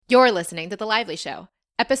You're listening to The Lively Show,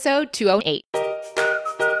 episode 208.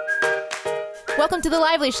 Welcome to The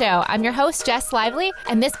Lively Show. I'm your host, Jess Lively,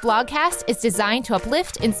 and this blogcast is designed to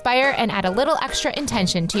uplift, inspire, and add a little extra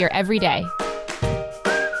intention to your everyday.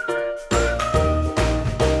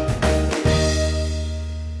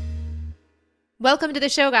 Welcome to the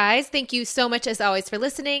show, guys. Thank you so much, as always, for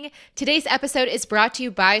listening. Today's episode is brought to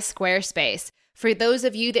you by Squarespace. For those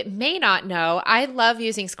of you that may not know, I love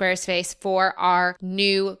using Squarespace for our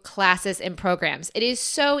new classes and programs. It is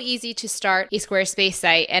so easy to start a Squarespace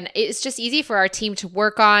site, and it's just easy for our team to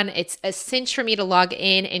work on. It's a cinch for me to log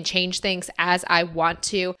in and change things as I want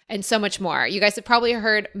to, and so much more. You guys have probably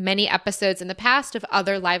heard many episodes in the past of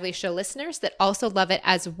other Lively Show listeners that also love it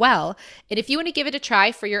as well. And if you want to give it a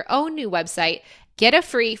try for your own new website, get a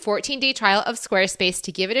free 14-day trial of Squarespace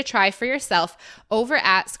to give it a try for yourself over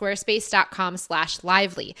at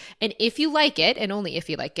squarespace.com/lively. And if you like it, and only if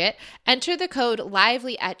you like it, enter the code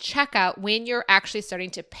LIVELY at checkout when you're actually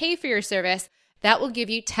starting to pay for your service. That will give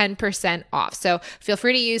you 10% off. So feel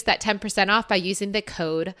free to use that 10% off by using the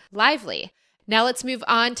code LIVELY. Now let's move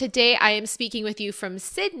on. Today I am speaking with you from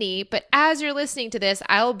Sydney, but as you're listening to this,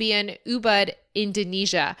 I'll be in Ubud,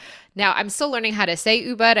 Indonesia. Now I'm still learning how to say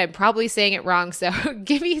Ubud. I'm probably saying it wrong, so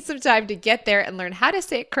give me some time to get there and learn how to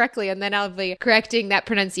say it correctly, and then I'll be correcting that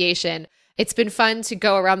pronunciation. It's been fun to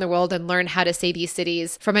go around the world and learn how to say these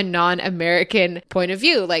cities from a non-American point of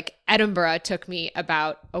view. Like Edinburgh took me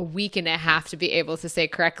about a week and a half to be able to say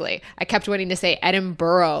correctly. I kept wanting to say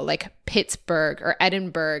Edinburgh, like Pittsburgh or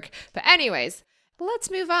Edinburgh. But anyways, let's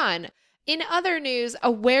move on. In other news,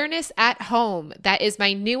 Awareness at Home. That is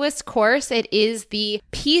my newest course. It is the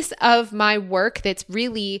piece of my work that's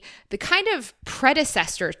really the kind of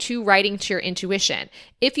predecessor to writing to your intuition.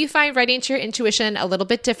 If you find writing to your intuition a little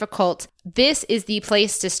bit difficult, this is the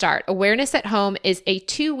place to start. Awareness at Home is a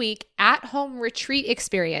 2-week at-home retreat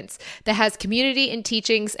experience that has community and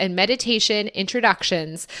teachings and meditation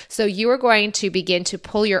introductions. So you are going to begin to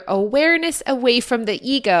pull your awareness away from the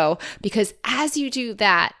ego, because as you do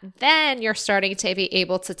that, then you're starting to be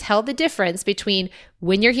able to tell the difference between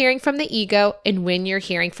when you're hearing from the ego and when you're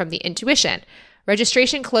hearing from the intuition.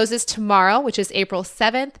 Registration closes tomorrow, which is April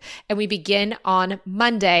 7th, and we begin on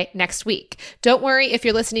Monday next week. Don't worry if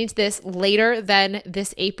you're listening to this later than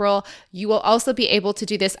this April. You will also be able to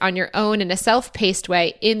do this on your own in a self-paced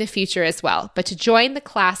way in the future as well. But to join the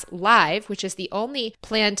class live, which is the only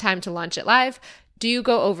planned time to launch it live, do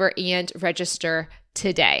go over and register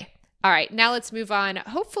today. All right, now let's move on.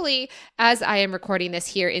 Hopefully, as I am recording this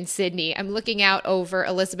here in Sydney, I'm looking out over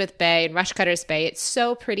Elizabeth Bay and Rushcutters Bay. It's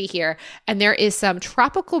so pretty here, and there is some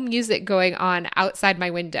tropical music going on outside my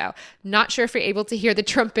window. Not sure if you're able to hear the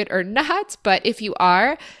trumpet or not, but if you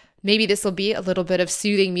are, maybe this will be a little bit of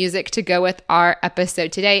soothing music to go with our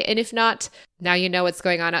episode today. And if not, now you know what's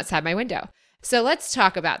going on outside my window. So let's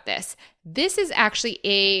talk about this. This is actually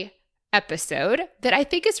a episode that I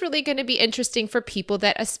think is really going to be interesting for people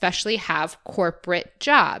that especially have corporate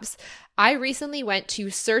jobs. I recently went to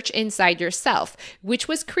Search Inside Yourself, which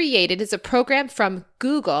was created as a program from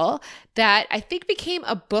Google that I think became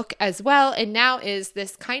a book as well, and now is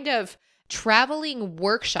this kind of traveling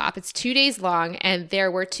workshop. It's 2 days long, and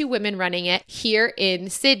there were 2 women running it here in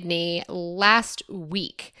Sydney last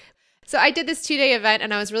week. So I did this 2-day event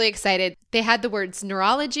and I was really excited. They had the words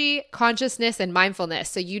neurology, consciousness, and mindfulness.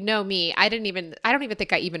 So you know me, I don't even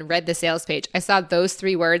think I even read the sales page. I saw those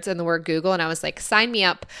 3 words and the word Google and I was like, sign me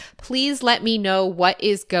up. Please let me know what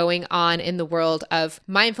is going on in the world of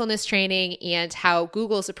mindfulness training and how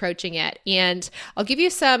Google's approaching it. And I'll give you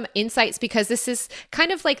some insights because this is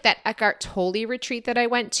kind of like that Eckhart Tolle retreat that I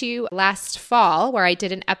went to last fall, where I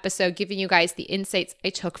did an episode giving you guys the insights I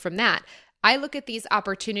took from that. I look at these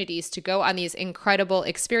opportunities to go on these incredible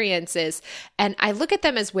experiences, and I look at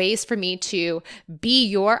them as ways for me to be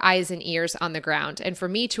your eyes and ears on the ground, and for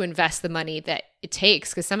me to invest the money that it takes,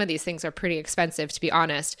 because some of these things are pretty expensive, to be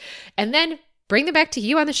honest, and then bring them back to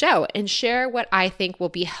you on the show and share what I think will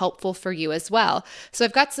be helpful for you as well. So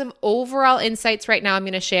I've got some overall insights right now I'm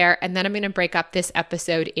going to share, and then I'm going to break up this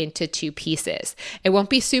episode into 2 pieces. It won't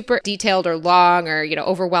be super detailed or long or,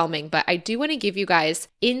 overwhelming, but I do want to give you guys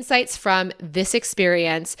insights from this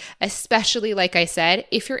experience, especially, like I said,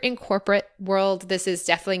 if you're in corporate world, this is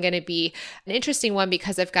definitely going to be an interesting one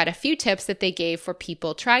because I've got a few tips that they gave for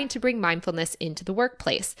people trying to bring mindfulness into the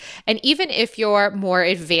workplace. And even if you're more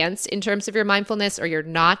advanced in terms of your mindfulness mindfulness or you're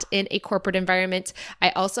not in a corporate environment,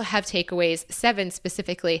 I also have takeaways, 7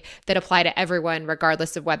 specifically, that apply to everyone,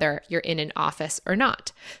 regardless of whether you're in an office or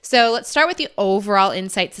not. So let's start with the overall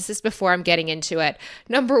insights. This is before I'm getting into it.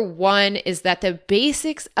 Number 1 is that the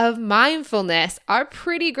basics of mindfulness are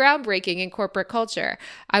pretty groundbreaking in corporate culture.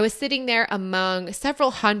 I was sitting there among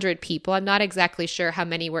several hundred people. I'm not exactly sure how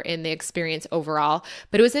many were in the experience overall,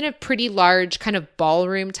 but it was in a pretty large kind of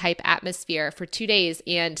ballroom type atmosphere for 2 days.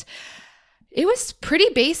 And it was pretty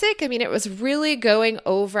basic. I mean, it was really going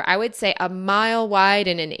over, I would say, a mile wide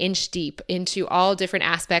and an inch deep into all different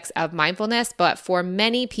aspects of mindfulness. But for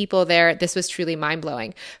many people there, this was truly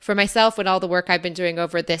mind-blowing. For myself, with all the work I've been doing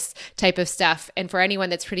over this type of stuff, and for anyone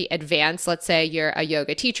that's pretty advanced, let's say you're a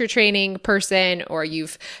yoga teacher training person, or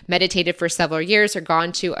you've meditated for several years or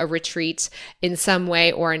gone to a retreat in some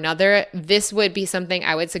way or another, this would be something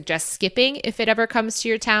I would suggest skipping if it ever comes to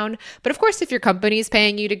your town. But of course, if your company's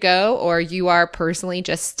paying you to go, or you are personally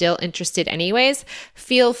just still interested anyways,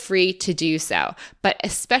 feel free to do so. But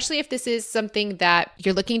especially if this is something that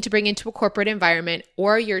you're looking to bring into a corporate environment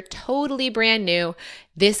or you're totally brand new,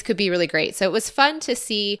 this could be really great. So it was fun to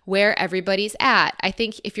see where everybody's at. I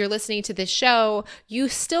think if you're listening to this show, you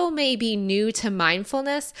still may be new to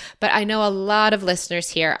mindfulness, but I know a lot of listeners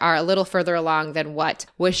here are a little further along than what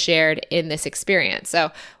was shared in this experience.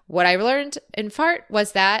 So what I learned in part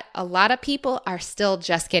was that a lot of people are still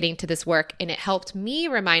just getting to this work, and it helped me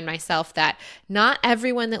remind myself that not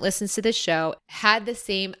everyone that listens to this show had the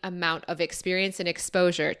same amount of experience and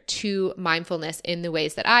exposure to mindfulness in the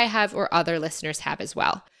ways that I have or other listeners have as well.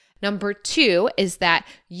 Number 2 is that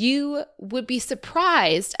you would be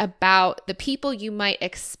surprised about the people you might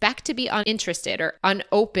expect to be uninterested or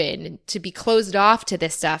unopen, to be closed off to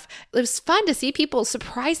this stuff. It was fun to see people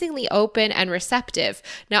surprisingly open and receptive.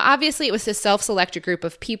 Now, obviously, it was a self-selected group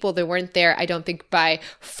of people that weren't there, I don't think, by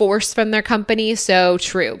force from their company. So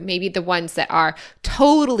true. Maybe the ones that are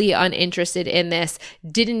totally uninterested in this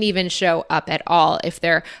didn't even show up at all if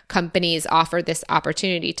their companies offered this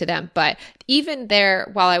opportunity to them. But even there,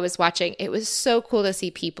 while I was watching, it was so cool to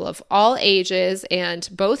see people of all ages and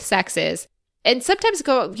both sexes. And sometimes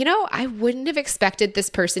go, I wouldn't have expected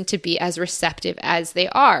this person to be as receptive as they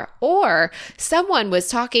are. Or someone was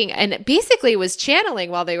talking and basically was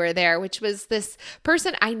channeling while they were there, which was this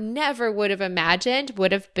person I never would have imagined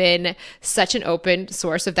would have been such an open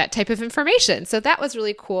source of that type of information. So that was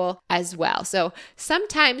really cool as well. So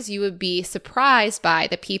sometimes you would be surprised by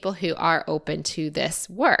the people who are open to this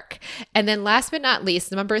work. And then last but not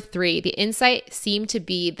least, number 3, the insight seemed to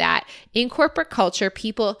be that in corporate culture,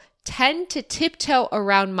 people tend to tiptoe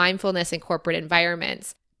around mindfulness in corporate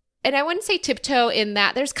environments. And I wouldn't say tiptoe in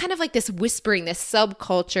that there's kind of like this whispering, this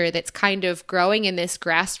subculture that's kind of growing in this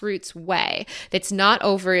grassroots way that's not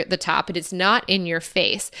over the top. It is not in your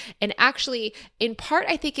face. And actually, in part,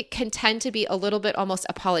 I think it can tend to be a little bit almost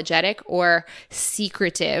apologetic or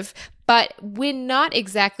secretive, but when not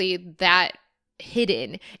exactly that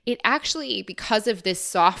hidden, it actually, because of this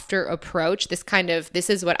softer approach, this kind of, this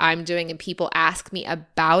is what I'm doing and people ask me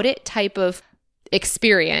about it type of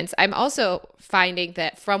experience, I'm also finding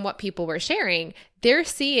that from what people were sharing, they're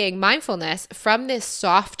seeing mindfulness from this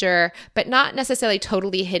softer, but not necessarily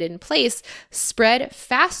totally hidden place spread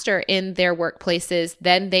faster in their workplaces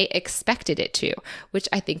than they expected it to, which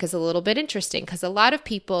I think is a little bit interesting because a lot of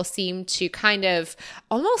people seem to kind of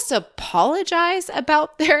almost apologize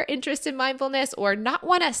about their interest in mindfulness or not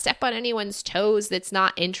want to step on anyone's toes that's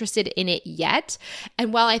not interested in it yet.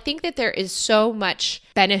 And while I think that there is so much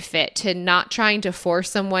benefit to not trying to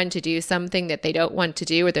force someone to do something that they don't want to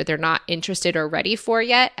do or that they're not interested or ready for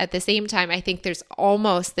yet, at the same time, I think there's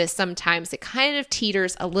almost this sometimes it kind of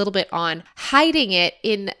teeters a little bit on hiding it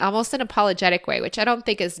in almost an apologetic way, which I don't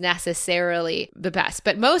think is necessarily the best.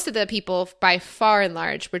 But most of the people by far and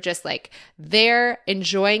large were just like, they're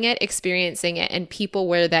enjoying it, experiencing it, and people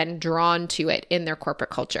were then drawn to it in their corporate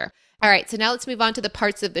culture. All right, so now let's move on to the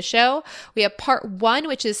parts of the show. We have part 1,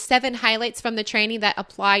 which is 7 highlights from the training that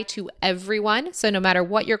apply to everyone. So no matter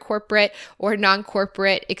what your corporate or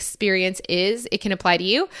non-corporate experience is, it can apply to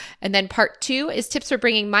you. And then part 2 is tips for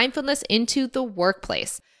bringing mindfulness into the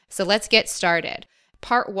workplace. So let's get started.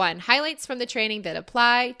 Part 1, highlights from the training that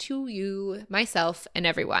apply to you, myself, and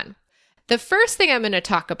everyone. The first thing I'm going to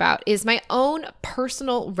talk about is my own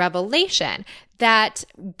personal revelation that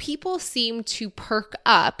people seem to perk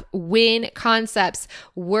up when concepts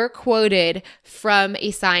were quoted from a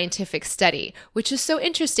scientific study, which is so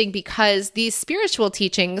interesting because these spiritual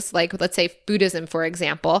teachings, like let's say Buddhism, for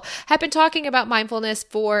example, have been talking about mindfulness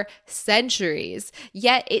for centuries.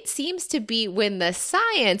 Yet it seems to be when the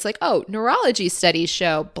science, like, oh, neurology studies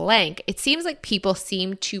show blank, it seems like people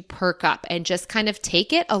seem to perk up and just kind of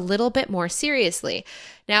take it a little bit more seriously.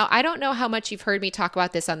 Now, I don't know how much you've heard me talk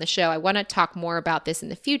about this on the show. I want to talk more about this in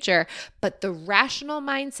the future, but the rational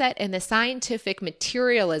mindset and the scientific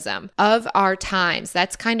materialism of our times,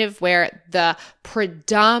 that's kind of where the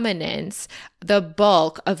predominance, the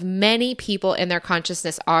bulk of many people in their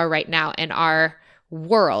consciousness are right now in our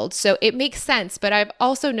world. So it makes sense, but I've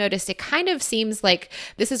also noticed it kind of seems like,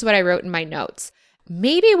 this is what I wrote in my notes,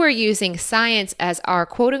 maybe we're using science as our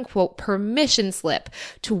quote unquote permission slip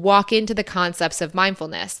to walk into the concepts of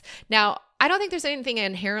mindfulness. Now, I don't think there's anything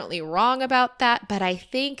inherently wrong about that, but I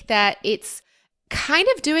think that it's kind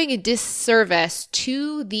of doing a disservice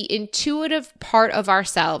to the intuitive part of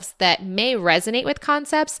ourselves that may resonate with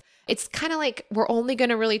concepts. It's kind of like we're only going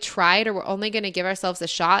to really try it, or we're only going to give ourselves a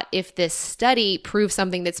shot if this study proves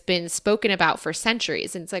something that's been spoken about for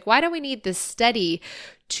centuries. And it's like, why do we need this study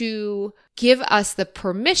to give us the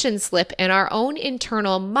permission slip in our own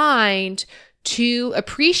internal mind to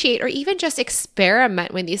appreciate or even just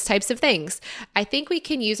experiment with these types of things? I think we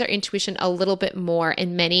can use our intuition a little bit more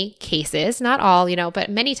in many cases, not all, but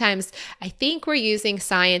many times I think we're using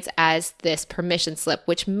science as this permission slip,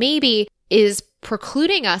 which maybe is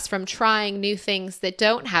precluding us from trying new things that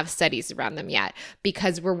don't have studies around them yet,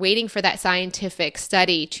 because we're waiting for that scientific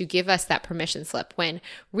study to give us that permission slip, when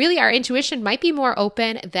really our intuition might be more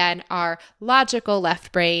open than our logical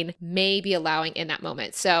left brain may be allowing in that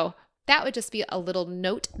moment. So that would just be a little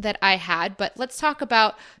note that I had, but let's talk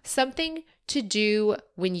about something to do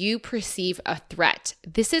when you perceive a threat.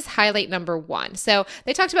 This is highlight number 1. So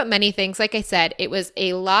they talked about many things. Like I said, it was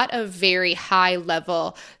a lot of very high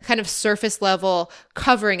level, kind of surface level,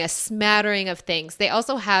 covering a smattering of things. They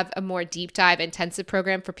also have a more deep dive intensive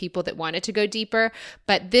program for people that wanted to go deeper,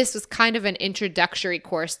 but this was kind of an introductory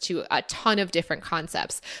course to a ton of different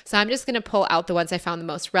concepts. So I'm just going to pull out the ones I found the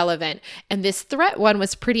most relevant. And this threat one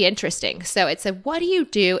was pretty interesting. So it said, what do you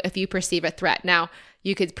do if you perceive a threat? Now,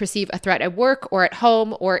 you could perceive a threat at work or at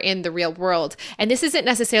home or in the real world. And this isn't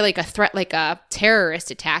necessarily like a threat like a terrorist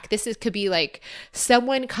attack. Could be like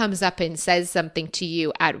someone comes up and says something to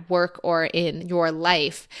you at work or in your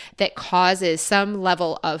life that causes some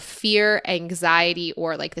level of fear, anxiety,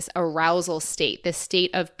 or like this arousal state, this state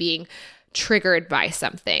of being triggered by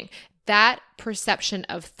something. That perception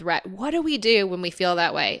of threat. What do we do when we feel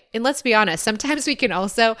that way? And let's be honest, sometimes we can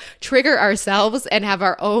also trigger ourselves and have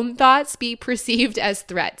our own thoughts be perceived as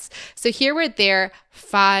threats. So here were their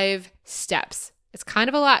 5 steps. It's kind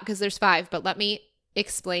of a lot because there's 5, but let me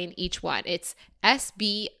explain each one. It's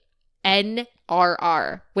SBNRR,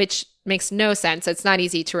 which makes no sense. It's not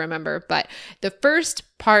easy to remember. But the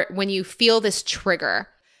first part, when you feel this trigger,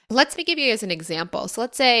 let me give you as an example. So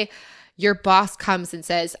let's say your boss comes and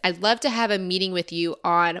says, I'd love to have a meeting with you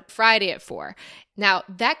on Friday at 4. Now,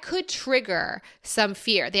 that could trigger some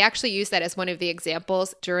fear. They actually used that as one of the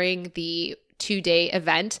examples during the 2-day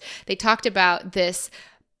event. They talked about this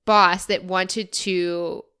boss that wanted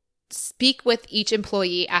to speak with each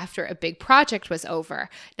employee after a big project was over.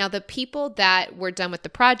 Now, the people that were done with the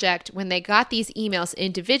project, when they got these emails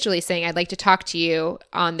individually saying, I'd like to talk to you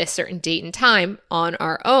on this certain date and time on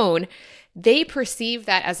our own, they perceive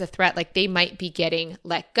that as a threat, like they might be getting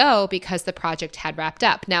let go because the project had wrapped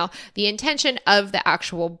up. Now, the intention of the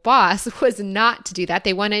actual boss was not to do that.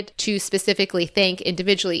 They wanted to specifically thank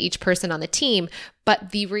individually each person on the team,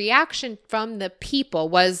 but the reaction from the people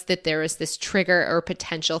was that there was this trigger or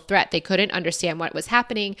potential threat. They couldn't understand what was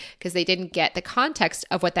happening because they didn't get the context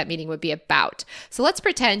of what that meeting would be about. So let's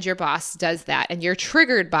pretend your boss does that and you're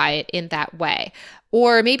triggered by it in that way.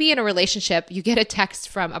 Or maybe in a relationship, you get a text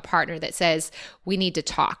from a partner that says, we need to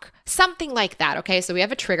talk. Something like that, okay? So we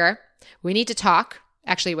have a trigger. We need to talk.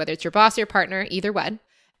 Actually, whether it's your boss or your partner, either one.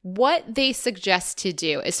 What they suggest to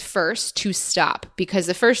do is first to stop, because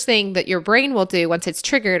the first thing that your brain will do once it's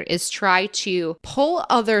triggered is try to pull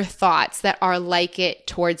other thoughts that are like it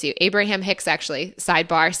towards you. Abraham Hicks, actually,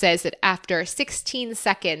 sidebar, says that after 16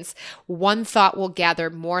 seconds, one thought will gather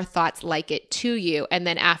more thoughts like it to you. And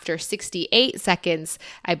then after 68 seconds,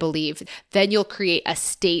 I believe, then you'll create a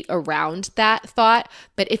state around that thought.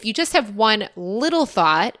 But if you just have one little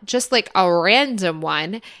thought, just like a random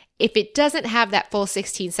one, if it doesn't have that full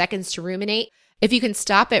 16 seconds to ruminate, if you can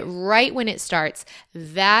stop it right when it starts,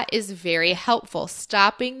 that is very helpful,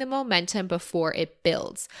 stopping the momentum before it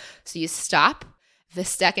builds. So you stop, The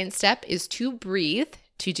second step is to breathe,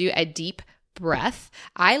 to do a deep breath.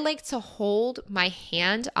 I like to hold my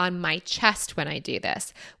hand on my chest when I do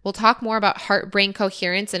this. We'll talk more about heart-brain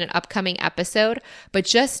coherence in an upcoming episode, but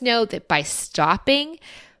just know that by stopping,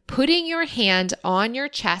 putting your hand on your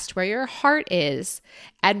chest where your heart is,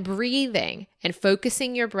 and breathing and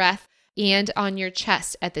focusing your breath and on your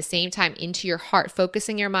chest at the same time into your heart,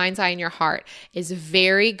 focusing your mind's eye on your heart is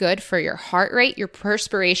very good for your heart rate, your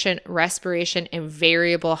perspiration, respiration, and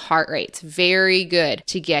variable heart rate. It's very good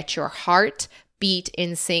to get your heart beat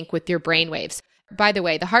in sync with your brain waves. By the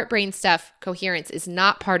way, the heart-brain stuff, coherence, is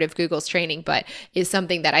not part of Google's training, but is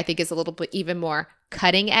something that I think is a little bit even more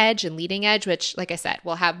cutting edge and leading edge, which, like I said,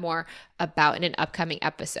 we'll have more about in an upcoming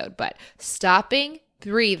episode. But stopping,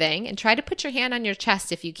 breathing, and try to put your hand on your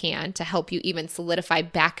chest if you can to help you even solidify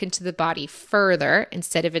back into the body further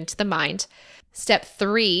instead of into the mind. Step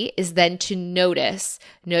 3 is then to notice.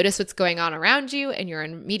 Notice what's going on around you and your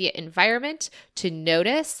immediate environment, to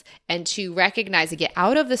notice and to recognize and get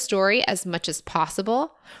out of the story as much as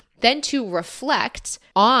possible. Then to reflect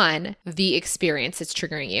on the experience that's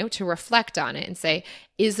triggering you, to reflect on it and say,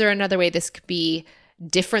 is there another way this could be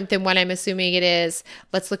different than what I'm assuming it is?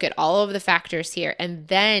 Let's look at all of the factors here. And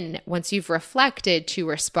then once you've reflected, to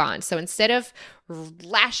respond. So instead of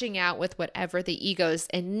lashing out with whatever the ego's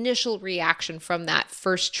initial reaction from that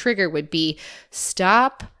first trigger would be,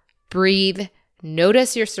 stop, breathe,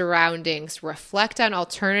 notice your surroundings, reflect on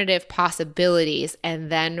alternative possibilities,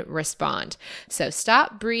 and then respond. So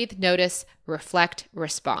stop, breathe, notice, reflect,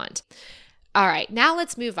 respond. All right, now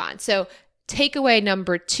let's move on. So takeaway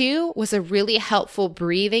number 2 was a really helpful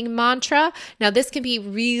breathing mantra. Now, this can be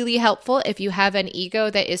really helpful if you have an ego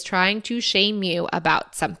that is trying to shame you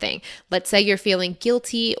about something. Let's say you're feeling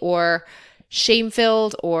guilty or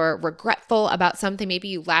shame-filled or regretful about something. Maybe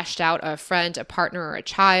you lashed out at a friend, a partner, or a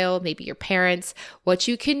child, maybe your parents. What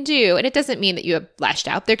you can do, and it doesn't mean that you have lashed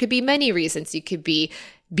out. There could be many reasons you could be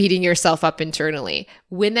beating yourself up internally.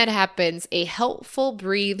 When that happens, a helpful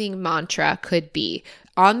breathing mantra could be,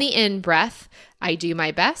 on the in-breath, I do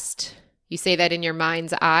my best. You say that in your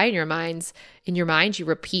mind's eye, in your mind, you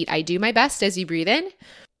repeat, I do my best as you breathe in.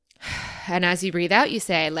 And as you breathe out, you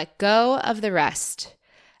say, I let go of the rest.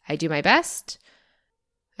 I do my best.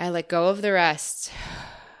 I let go of the rest.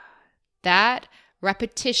 That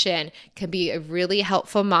repetition can be a really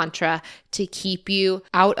helpful mantra to keep you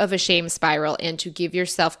out of a shame spiral and to give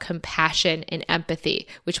yourself compassion and empathy,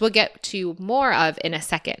 which we'll get to more of in a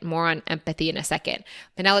second, more on empathy in a second.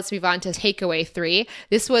 But now let's move on to takeaway 3.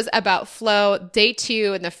 This was about flow. Day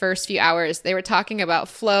 2, in the first few hours, they were talking about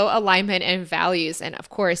flow, alignment, and values. And of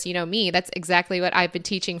course, you know me, that's exactly what I've been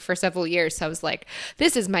teaching for several years. So I was like,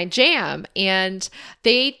 this is my jam. And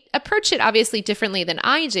they approach it obviously differently than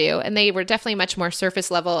I do. And they were definitely much more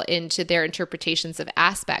surface level into their interpretations of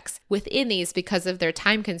aspects within these because of their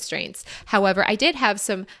time constraints. However, I did have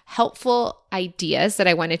some helpful ideas that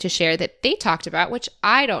I wanted to share that they talked about, which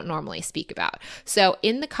I don't normally speak about. So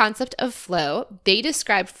in the concept of flow, they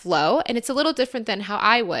described flow, and it's a little different than how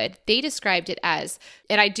I would. They described it as,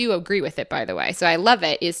 and I do agree with it, by the way, so I love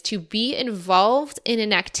it, is to be involved in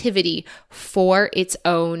an activity for its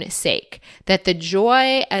own sake. That the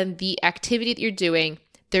joy and the activity that you're doing,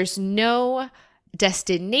 there's no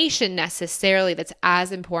destination necessarily that's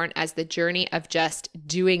as important as the journey of just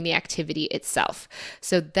doing the activity itself.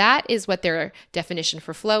 So that is what their definition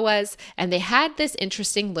for flow was. And they had this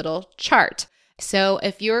interesting little chart. So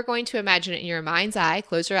if you're going to imagine it in your mind's eye,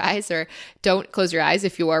 close your eyes, or don't close your eyes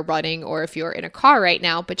if you are running or if you're in a car right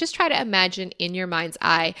now, but just try to imagine in your mind's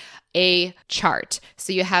eye a chart.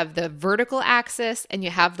 So you have the vertical axis and you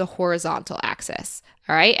have the horizontal axis.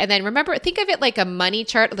 All right. And then remember, think of it like a money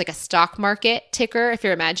chart, like a stock market ticker. If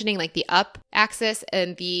you're imagining like the up axis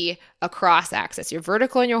and the across axis, your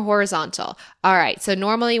vertical and your horizontal. All right. So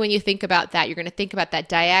normally when you think about that, you're going to think about that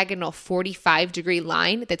diagonal 45-degree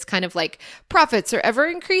line that's kind of like profits are ever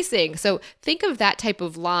increasing. So think of that type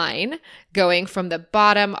of line going from the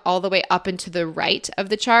bottom all the way up into the right of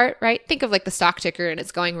the chart, right? Think of like the stock ticker and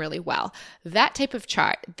it's going really well. That type of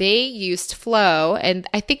chart, they used flow, and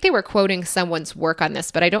I think they were quoting someone's work on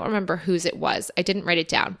this, but I don't remember whose it was. I didn't write it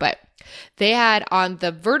down, but they had on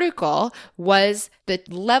the vertical was the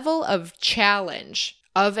level of challenge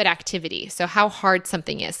of an activity. So how hard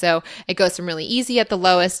something is. So it goes from really easy at the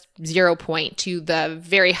lowest 0 point to the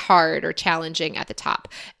very hard or challenging at the top.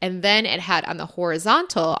 And then it had on the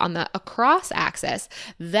horizontal, on the across axis,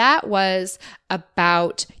 that was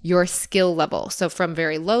about your skill level. So from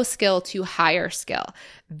very low skill to higher skill.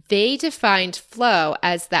 they defined flow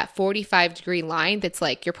as that 45-degree line that's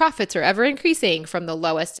like your profits are ever increasing from the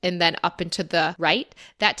lowest and then up into the right.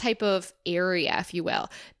 That type of area, if you will,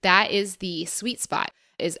 that is the sweet spot.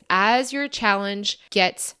 Is as your challenge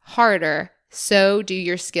gets harder, so do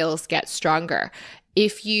your skills get stronger.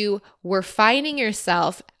 If you were finding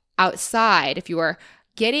yourself outside, if you were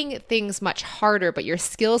getting things much harder, but your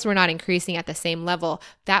skills were not increasing at the same level,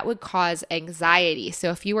 that would cause anxiety.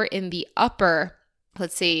 So if you were in the upper,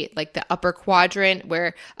 let's say like the upper quadrant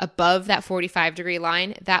where above that 45-degree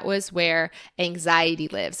line, that was where anxiety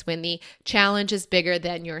lives. When the challenge is bigger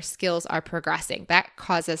than your skills are progressing, that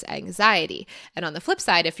causes anxiety. And on the flip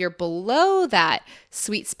side, if you're below that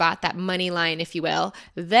sweet spot, that money line, if you will,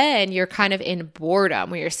 then you're kind of in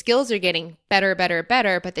boredom where your skills are getting better,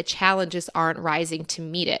 but the challenges aren't rising to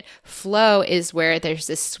meet it. Flow is where there's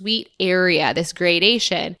this sweet area, this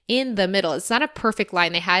gradation in the middle. It's not a perfect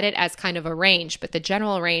line. They had it as kind of a range, but the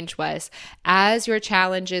general range was as your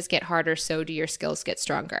challenges get harder, so do your skills get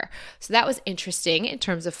stronger. So that was interesting in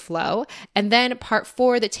terms of flow. And then part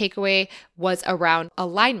 4, the takeaway was around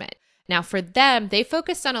alignment. Now for them, they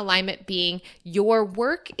focused on alignment being your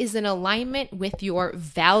work is in alignment with your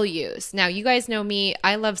values. Now you guys know me,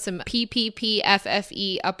 I love some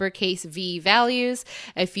PPPFFE uppercase V values.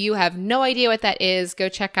 If you have no idea what that is, go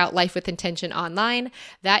check out Life with Intention Online.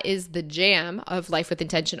 That is the jam of Life with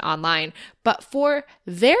Intention Online. But for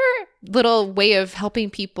their little way of helping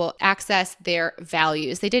people access their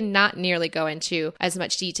values, they did not nearly go into as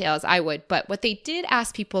much detail as I would. But what they did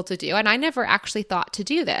ask people to do, and I never actually thought to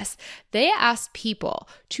do this, they asked people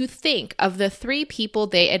to think of the 3 people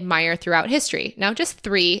they admire throughout history. Now, just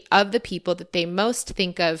 3 of the people that they most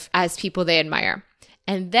think of as people they admire.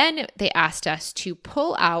 And then they asked us to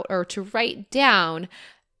pull out or to write down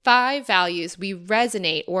 5 values we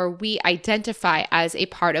resonate or we identify as a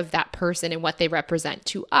part of that person and what they represent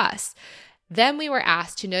to us. Then we were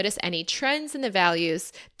asked to notice any trends in the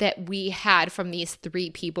values that we had from these 3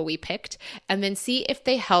 people we picked, and then see if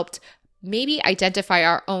they helped maybe identify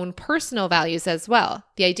our own personal values as well.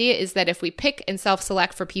 The idea is that if we pick and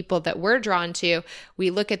self-select for people that we're drawn to,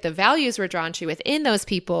 we look at the values we're drawn to within those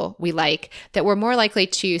people we like, that we're more likely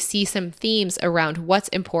to see some themes around what's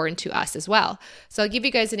important to us as well. So I'll give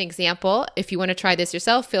you guys an example. If you want to try this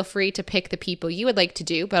yourself, feel free to pick the people you would like to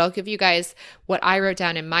do, but I'll give you guys what I wrote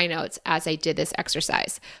down in my notes as I did this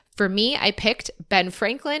exercise. For me, I picked Ben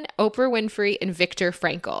Franklin, Oprah Winfrey, and Viktor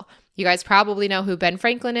Frankl. You guys probably know who Ben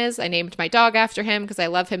Franklin is. I named my dog after him because I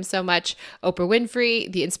love him so much. Oprah Winfrey,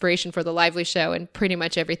 the inspiration for The Lively Show and pretty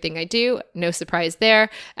much everything I do. No surprise there.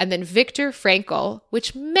 And then Viktor Frankl,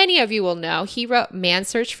 which many of you will know. He wrote Man's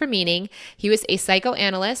Search for Meaning. He was a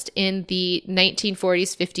psychoanalyst in the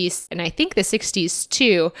 1940s, 50s, and I think the 60s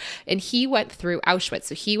too. And he went through Auschwitz.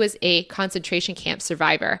 So he was a concentration camp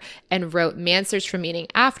survivor and wrote Man's Search for Meaning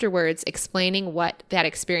afterwards, explaining what that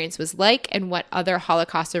experience was like and what other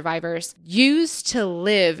Holocaust survivors used to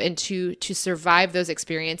live and to survive those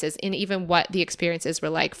experiences, and even what the experiences were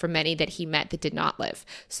like for many that he met that did not live.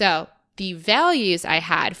 So the values I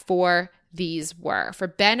had for these were, for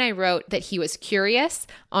Ben, I wrote that he was curious,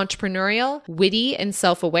 entrepreneurial, witty, and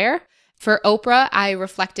self-aware. For Oprah, I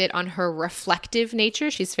reflected on her reflective nature.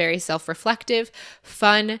 She's very self-reflective,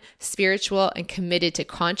 fun, spiritual, and committed to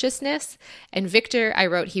consciousness. And Viktor, I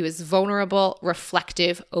wrote he was vulnerable,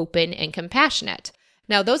 reflective, open, and compassionate.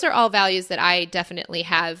 Now, those are all values that I definitely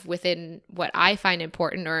have within what I find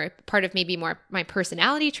important, or part of maybe more my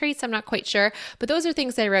personality traits. I'm not quite sure, but those are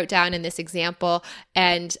things I wrote down in this example.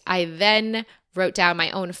 And I then wrote down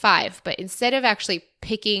my own 5. But instead of actually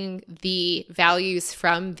picking the values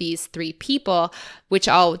from these 3 people, which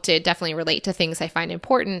all did definitely relate to things I find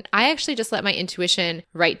important, I actually just let my intuition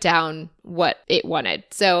write down what it wanted.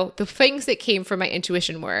 So the things that came from my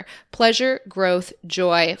intuition were pleasure, growth,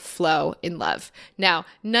 joy, flow, and love. Now,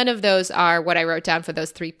 none of those are what I wrote down for those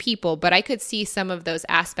 3 people, but I could see some of those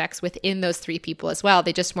aspects within those 3 people as well.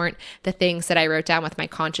 They just weren't the things that I wrote down with my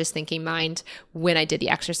conscious thinking mind when I did the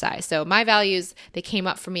exercise. So my values that came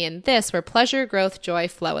up for me in this were pleasure, growth, joy,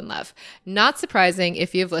 flow, and love. Not surprising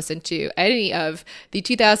if you've listened to any of the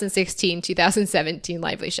 2016-2017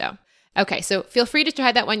 Lively Show. Okay, so feel free to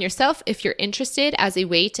try that one yourself if you're interested, as a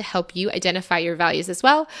way to help you identify your values as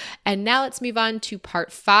well. And now let's move on to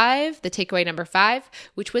part 5, the takeaway number 5,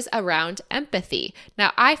 which was around empathy.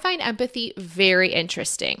 Now, I find empathy very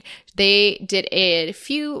interesting. They did a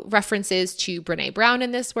few references to Brené Brown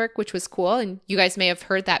in this work, which was cool. And you guys may have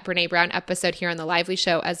heard that Brené Brown episode here on The Lively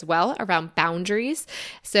Show as well, around boundaries.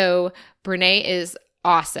 So Brené is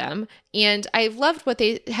awesome. And I loved what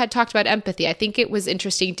they had talked about empathy. I think it was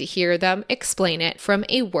interesting to hear them explain it from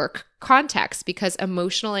a work context, because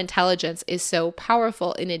emotional intelligence is so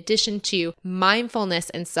powerful. In addition to mindfulness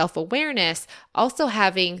and self-awareness, also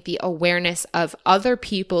having the awareness of other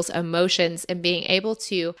people's emotions and being able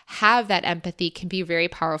to have that empathy can be very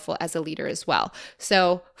powerful as a leader as well.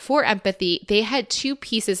 So for empathy, they had two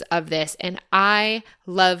pieces of this, and I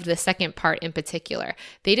loved the second part in particular.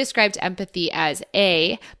 They described empathy as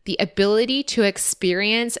the ability to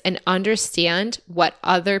experience and understand what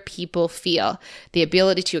other people feel. The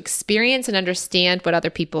ability to experience and understand what other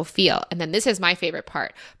people feel. And then this is my favorite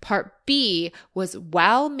part. Part B was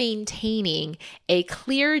while maintaining a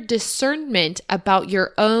clear discernment about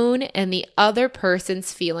your own and the other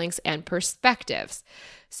person's feelings and perspectives.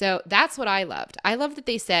 So that's what I loved. I love that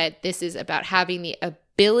they said this is about having the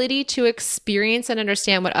ability to experience and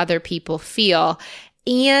understand what other people feel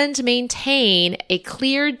and maintain a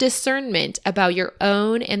clear discernment about your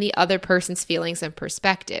own and the other person's feelings and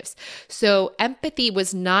perspectives. So empathy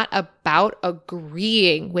was not about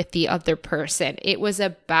agreeing with the other person. It was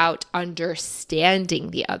about understanding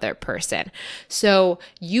the other person. So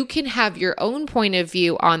you can have your own point of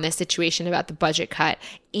view on the situation about the budget cut,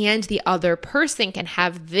 and the other person can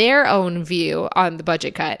have their own view on the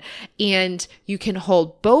budget cut. And you can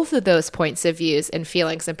hold both of those points of views and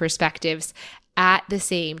feelings and perspectives at the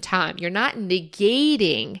same time. You're not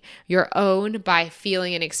negating your own by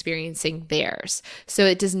feeling and experiencing theirs. So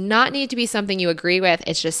it does not need to be something you agree with.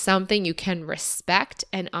 It's just something you can respect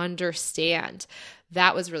and understand.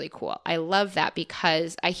 That was really cool. I love that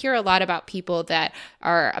because I hear a lot about people that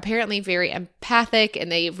are apparently very empathic and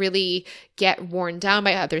they really get worn down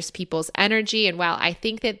by others people's energy. And while I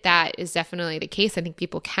think that that is definitely the case, I think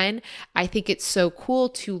people can. I think it's so cool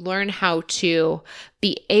to learn how to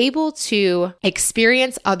be able to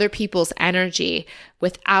experience other people's energy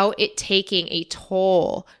without it taking a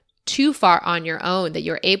toll too far on your own, that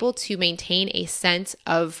you're able to maintain a sense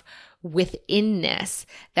of withinness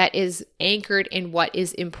that is anchored in what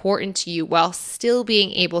is important to you while still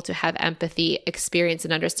being able to have empathy, experience,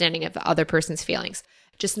 and understanding of the other person's feelings.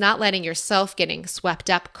 Just not letting yourself getting swept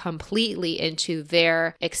up completely into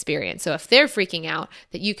their experience. So if they're freaking out,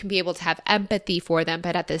 that you can be able to have empathy for them,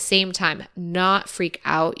 but at the same time, not freak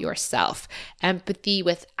out yourself. Empathy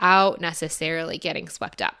without necessarily getting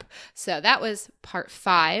swept up. So that was part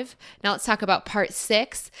 5. Now let's talk about part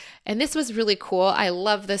 6. And this was really cool. I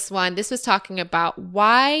love this one. This was talking about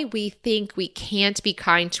why we think we can't be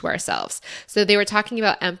kind to ourselves. So they were talking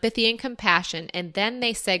about empathy and compassion, and then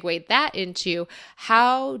they segued that into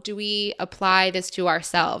how do we apply this to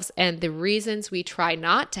ourselves and the reasons we try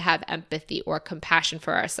not to have empathy or compassion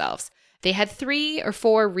for ourselves. They had 3 or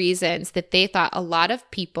 4 reasons that they thought a lot of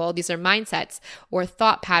people, these are mindsets or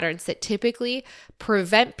thought patterns that typically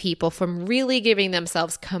prevent people from really giving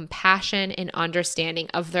themselves compassion and understanding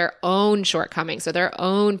of their own shortcomings or their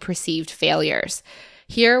own perceived failures.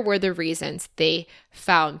 Here were the reasons they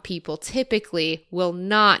found people typically will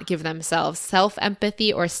not give themselves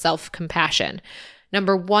self-empathy or self-compassion.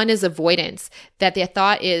 Number 1 is avoidance, that the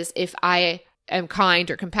thought is if I am kind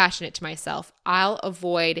or compassionate to myself, I'll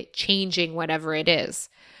avoid changing whatever it is.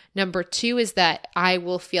 Number 2 is that I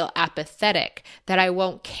will feel apathetic, that I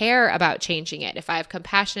won't care about changing it. If I have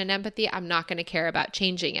compassion and empathy, I'm not going to care about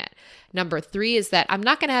changing it. Number 3 is that I'm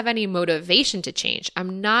not going to have any motivation to change.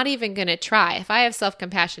 I'm not even going to try. If I have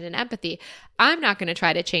self-compassion and empathy, I'm not going to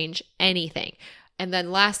try to change anything. And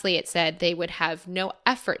then lastly, it said they would have no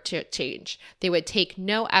effort to change. They would take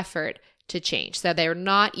no effort to change. So they're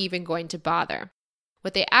not even going to bother.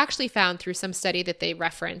 What they actually found through some study that they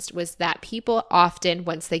referenced was that people often,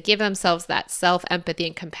 once they give themselves that self-empathy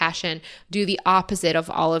and compassion, do the opposite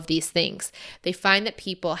of all of these things. They find that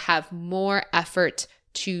people have more effort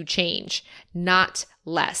to change, not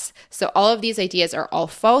less. So all of these ideas are all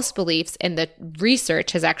false beliefs, and the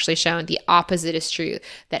research has actually shown the opposite is true,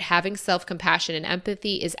 that having self-compassion and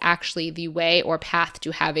empathy is actually the way or path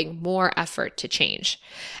to having more effort to change.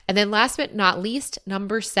 And then last but not least,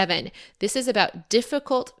 number 7, this is about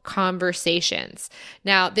difficult conversations.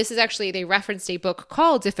 Now, this is actually, they referenced a book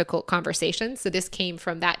called Difficult Conversations. So this came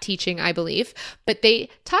from that teaching, I believe, but they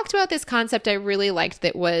talked about this concept I really liked,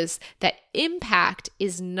 that was that impact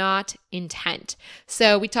is not intent.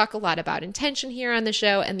 So we talk a lot about intention here on the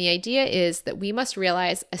show, and the idea is that we must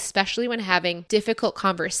realize, especially when having difficult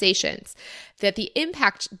conversations, that the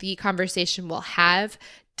impact the conversation will have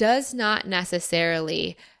does not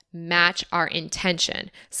necessarily match our intention.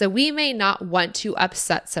 So we may not want to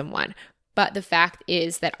upset someone, but the fact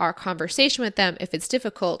is that our conversation with them, if it's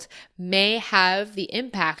difficult, may have the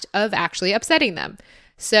impact of actually upsetting them.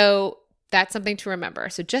 So that's something to remember.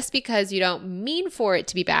 So just because you don't mean for it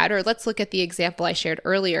to be bad, or let's look at the example I shared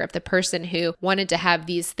earlier of the person who wanted to have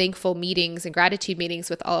these thankful meetings and gratitude meetings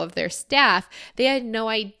with all of their staff, they had no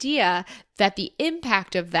idea that the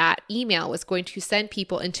impact of that email was going to send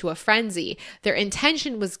people into a frenzy. Their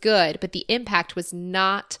intention was good, but the impact was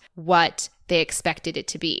not what they expected it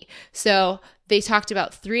to be. So they talked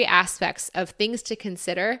about 3 aspects of things to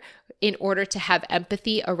consider in order to have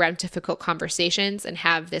empathy around difficult conversations and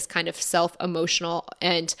have this kind of self-emotional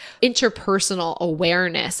and interpersonal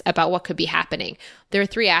awareness about what could be happening. There are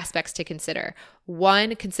 3 aspects to consider.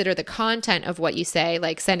 1, consider the content of what you say,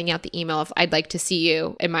 like sending out the email of, I'd like to see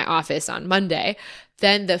you in my office on Monday.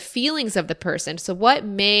 Then the feelings of the person. So what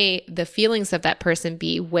may the feelings of that person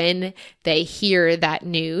be when they hear that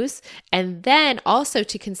news? And then also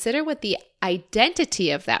to consider what the identity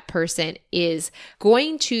of that person is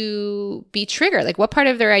going to be triggered. Like what part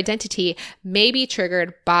of their identity may be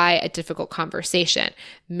triggered by a difficult conversation.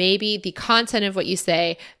 Maybe the content of what you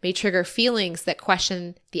say may trigger feelings that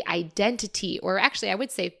question the identity, or actually I would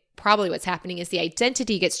say probably what's happening is the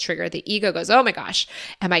identity gets triggered. The ego goes, oh my gosh,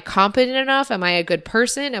 am I competent enough? Am I a good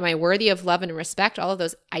person? Am I worthy of love and respect? All of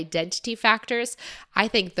those identity factors. I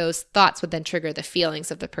think those thoughts would then trigger the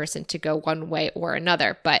feelings of the person to go one way or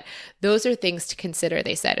another. But those are things to consider,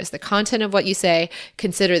 they said, is the content of what you say,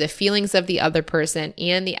 consider the feelings of the other person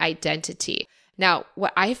and the identity. Now,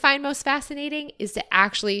 what I find most fascinating is to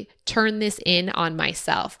actually turn this in on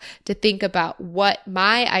myself, to think about what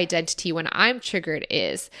my identity when I'm triggered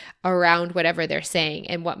is around whatever they're saying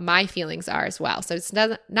and what my feelings are as well. So it's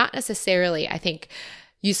not necessarily, I think,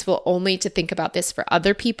 useful only to think about this for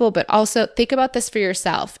other people, but also think about this for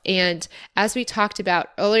yourself. And as we talked about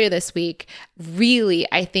earlier this week, really,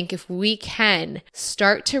 I think if we can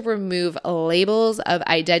start to remove labels of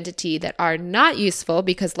identity that are not useful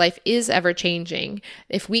because life is ever changing,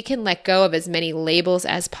 if we can let go of as many labels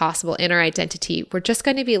as possible in our identity, we're just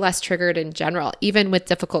going to be less triggered in general, even with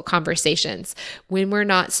difficult conversations, when we're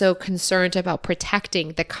not so concerned about protecting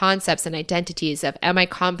the concepts and identities of, am I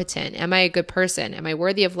competent? Am I a good person? Am I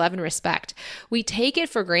worthy of love and respect? We take it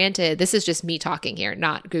for granted. This is just me talking here,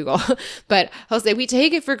 not Google, but I'll say we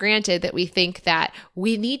take it for granted that we think that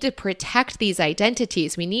we need to protect these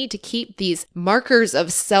identities. We need to keep these markers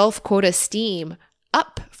of self-esteem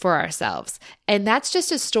up for ourselves. And that's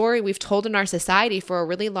just a story we've told in our society for a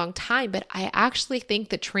really long time. But I actually think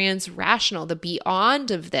the trans-rational, the beyond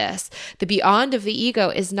of this, the beyond of the ego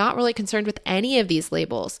is not really concerned with any of these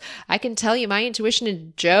labels. I can tell you my intuition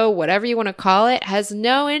and Joe, whatever you want to call it, has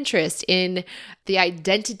no interest in the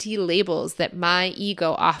identity labels that my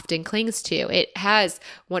ego often clings to. It has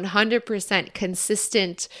 100%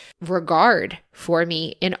 consistent regard for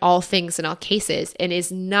me in all things, in all cases, and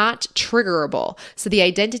is not triggerable. So the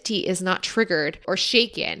identity is not triggered or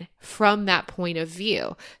shaken from that point of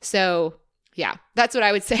view. So yeah, that's what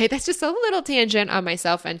I would say. That's just a little tangent on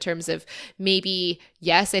myself in terms of maybe,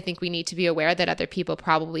 yes, I think we need to be aware that other people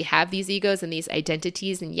probably have these egos and these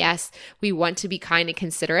identities. And yes, we want to be kind and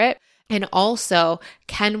considerate. And also,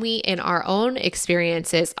 can we, in our own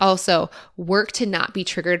experiences, also work to not be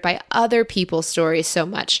triggered by other people's stories so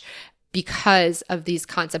much because of these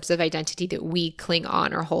concepts of identity that we cling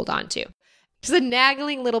on or hold on to? There's a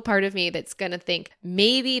nagging little part of me that's going to think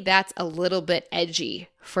maybe that's a little bit edgy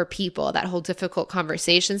for people, that whole difficult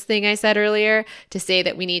conversations thing I said earlier, to say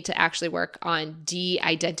that we need to actually work on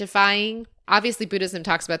de-identifying. Obviously, Buddhism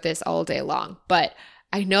talks about this all day long, but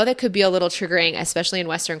I know that could be a little triggering, especially in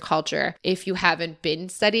Western culture, if you haven't been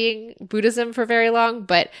studying Buddhism for very long,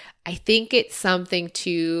 but I think it's something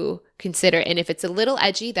to consider. And if it's a little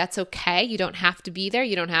edgy, that's okay. You don't have to be there.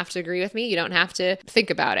 You don't have to agree with me. You don't have to think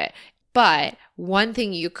about it. But one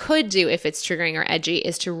thing you could do if it's triggering or edgy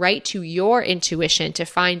is to write to your intuition to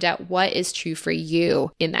find out what is true for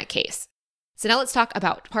you in that case. So now let's talk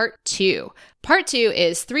about part 2. Part 2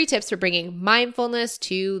 is 3 tips for bringing mindfulness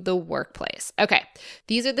to the workplace. Okay,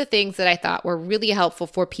 these are the things that I thought were really helpful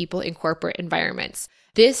for people in corporate environments.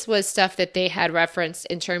 This was stuff that they had referenced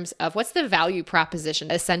in terms of what's the value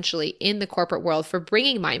proposition essentially in the corporate world for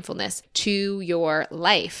bringing mindfulness to your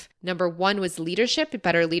life. Number 1 was leadership,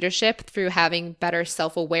 better leadership through having better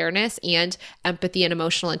self-awareness and empathy and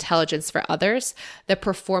emotional intelligence for others. The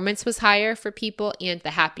performance was higher for people and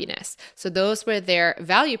the happiness. So those were their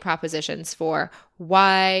value propositions for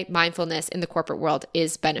why mindfulness in the corporate world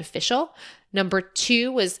is beneficial. Number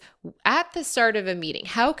 2 was at the start of a meeting,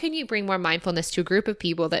 how can you bring more mindfulness to a group of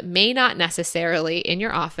people that may not necessarily in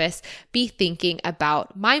your office be thinking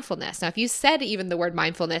about mindfulness? Now, if you said even the word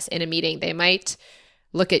mindfulness in a meeting, they might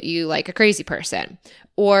look at you like a crazy person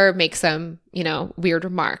or make some, weird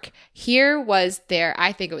remark. Here was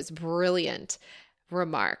I think it was brilliant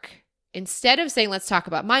remark. Instead of saying, let's talk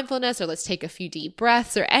about mindfulness or let's take a few deep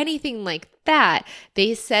breaths or anything like that,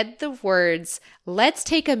 they said the words, let's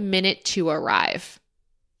take a minute to arrive.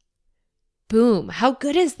 Boom. How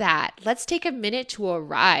good is that? Let's take a minute to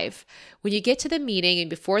arrive. When you get to the meeting and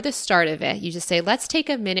before the start of it, you just say, let's take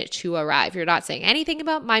a minute to arrive. You're not saying anything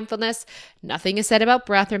about mindfulness. Nothing is said about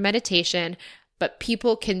breath or meditation, but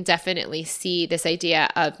people can definitely see this idea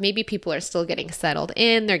of maybe people are still getting settled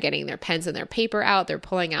in. They're getting their pens and their paper out. They're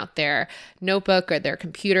pulling out their notebook or their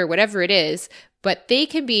computer, whatever it is. But they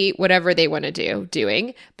can be whatever they want to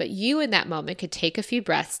doing. But you in that moment could take a few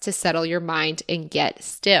breaths to settle your mind and get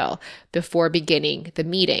still before beginning the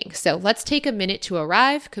meeting. So let's take a minute to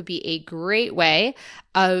arrive could be a great way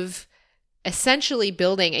of essentially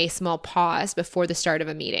building a small pause before the start of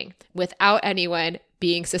a meeting without anyone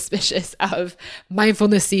being suspicious of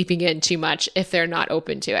mindfulness seeping in too much if they're not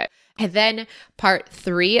open to it. And then part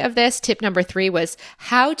 3 of this, tip number 3, was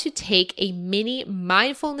how to take a mini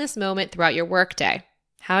mindfulness moment throughout your workday.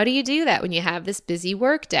 How do you do that when you have this busy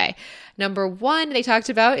workday? Number 1 they talked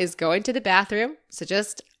about is going to the bathroom. So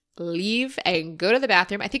just leave and go to the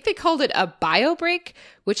bathroom. I think they called it a bio break,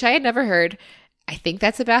 which I had never heard. I think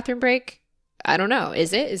that's a bathroom break. I don't know.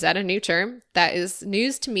 Is it? Is that a new term? That is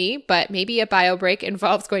news to me, but maybe a bio break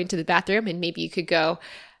involves going to the bathroom and maybe you could go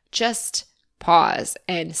just pause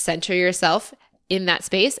and center yourself in that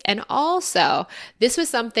space. And also, this was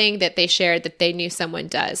something that they shared that they knew someone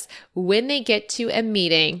does. When they get to a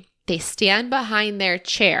meeting, they stand behind their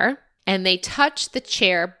chair and they touch the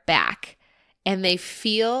chair back and they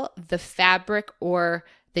feel the fabric or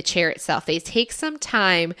the chair itself. They take some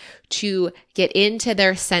time to get into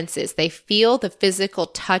their senses. They feel the physical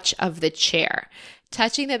touch of the chair.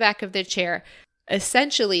 Touching the back of the chair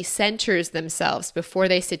essentially centers themselves before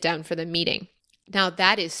they sit down for the meeting. Now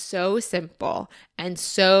that is so simple and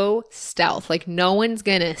so stealth, like no one's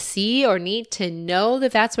going to see or need to know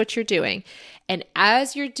that that's what you're doing. And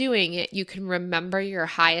as you're doing it, you can remember your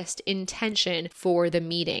highest intention for the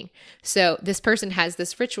meeting. So this person has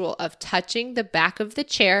this ritual of touching the back of the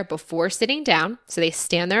chair before sitting down. So they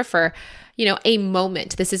stand there for, a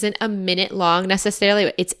moment. This isn't a minute long necessarily,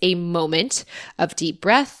 but it's a moment of deep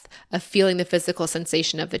breath, of feeling the physical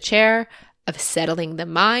sensation of the chair, of settling the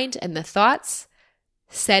mind and the thoughts,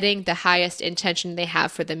 setting the highest intention they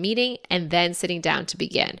have for the meeting, and then sitting down to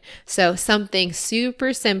begin. So something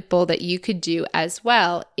super simple that you could do as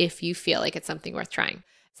well if you feel like it's something worth trying.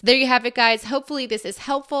 So there you have it, guys. Hopefully this is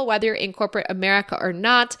helpful, whether you're in corporate America or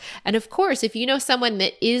not. And of course, if you know someone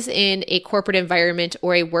that is in a corporate environment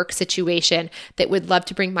or a work situation that would love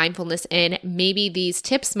to bring mindfulness in, maybe these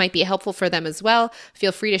tips might be helpful for them as well.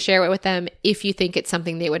 Feel free to share it with them if you think it's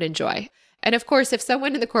something they would enjoy. And of course, if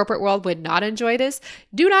someone in the corporate world would not enjoy this,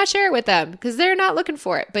 do not share it with them because they're not looking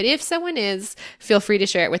for it. But if someone is, feel free to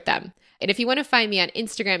share it with them. And if you want to find me on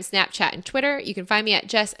Instagram, Snapchat, and Twitter, you can find me at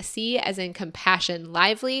Jess C as in compassion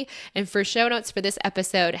lively. And for show notes for this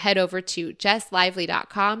episode, head over to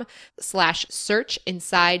jesslively.com/search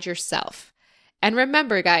inside yourself. And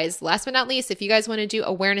remember, guys, last but not least, if you guys want to do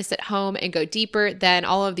awareness at home and go deeper than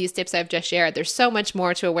all of these tips I've just shared, there's so much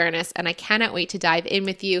more to awareness, and I cannot wait to dive in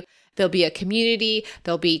with you. There'll be a community,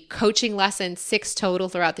 there'll be coaching lessons, 6 total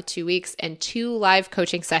throughout the 2 weeks, and 2 live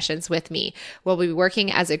coaching sessions with me. We'll be working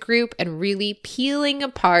as a group and really peeling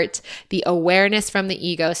apart the awareness from the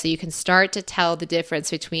ego so you can start to tell the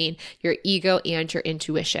difference between your ego and your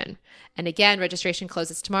intuition. And again, registration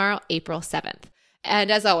closes tomorrow, April 7th. And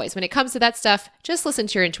as always, when it comes to that stuff, just listen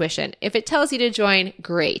to your intuition. If it tells you to join,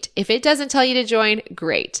 great. If it doesn't tell you to join,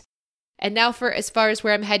 great. And now for as far as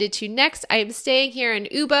where I'm headed to next, I am staying here in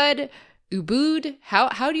Ubud.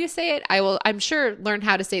 How do you say it? I'm sure, learn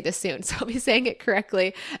how to say this soon. So I'll be saying it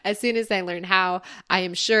correctly as soon as I learn how. I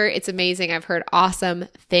am sure it's amazing. I've heard awesome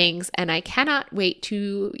things and I cannot wait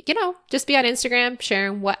to, just be on Instagram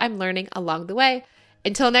sharing what I'm learning along the way.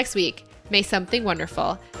 Until next week, may something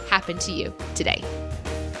wonderful happen to you today.